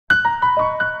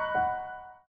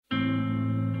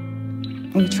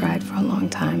We tried for a long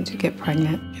time to get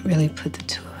pregnant. It really put the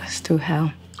two of us through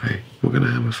hell. Hey, we're gonna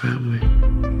have a family.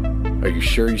 Are you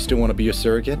sure you still want to be a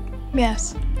surrogate?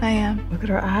 Yes, I am. Look at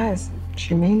her eyes.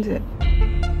 She means it.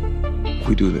 If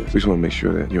we do this, we just want to make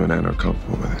sure that you and Anna are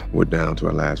comfortable with it. We're down to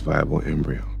our last viable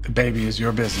embryo. The baby is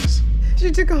your business.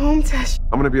 She took a home test.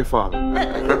 I'm gonna be a father.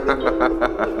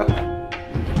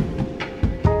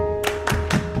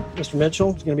 Mr.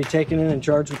 Mitchell is going to be taken in and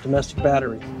charged with domestic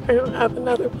battery. I don't have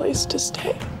another place to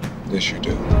stay. Yes, you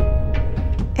do.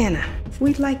 Anna,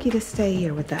 we'd like you to stay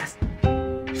here with us.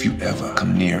 If you ever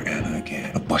come near Anna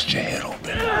again, I'll bust your head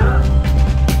open.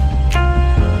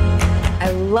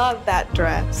 I love that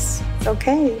dress. It's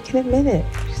okay, you can admit it.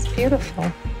 She's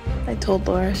beautiful. I told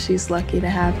Laura she's lucky to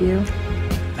have you.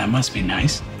 That must be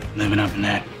nice, living up in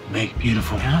that big,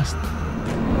 beautiful house.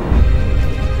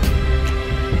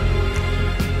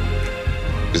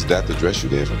 Is that the dress you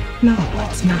gave her? No,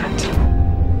 it's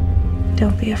not.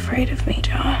 Don't be afraid of me,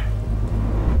 John.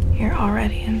 You're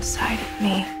already inside of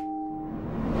me.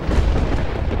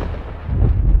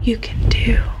 You can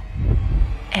do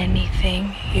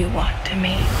anything you want to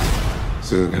me.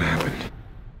 This isn't gonna happen.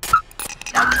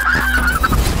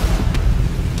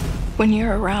 When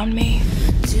you're around me,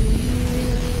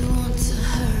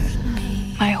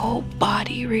 my whole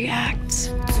body reacts.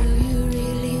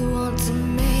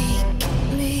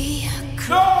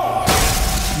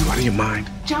 You out of your mind?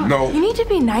 John, No. you need to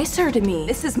be nicer to me.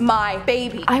 This is my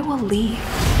baby. I will leave.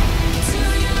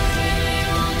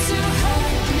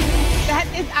 That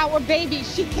is our baby.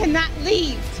 She cannot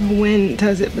leave. So when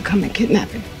does it become a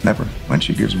kidnapping? Never. When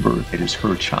she gives birth, it is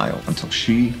her child until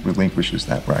she relinquishes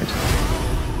that right.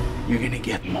 You're gonna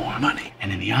get more money.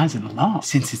 And in the eyes of the law,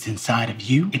 since it's inside of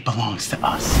you, it belongs to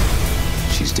us.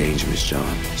 She's dangerous,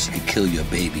 John. She could kill your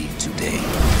baby today.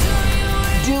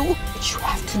 Do what you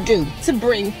have to do to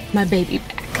bring my baby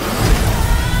back.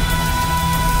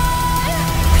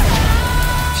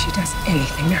 If she does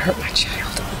anything to hurt my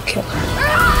child, I'll kill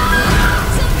her.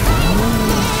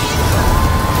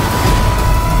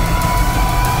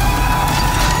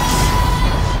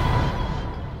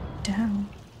 Down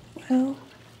will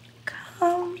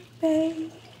come,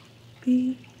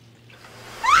 baby.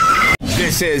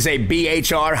 This is a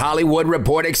BHR Hollywood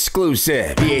Report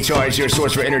exclusive. BHR is your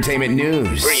source for entertainment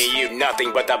news, bringing you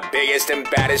nothing but the biggest and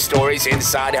baddest stories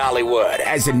inside Hollywood.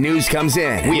 As the news comes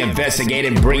in, we investigate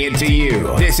and bring it to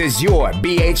you. This is your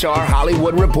BHR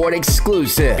Hollywood Report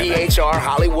exclusive. BHR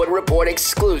Hollywood Report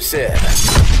exclusive.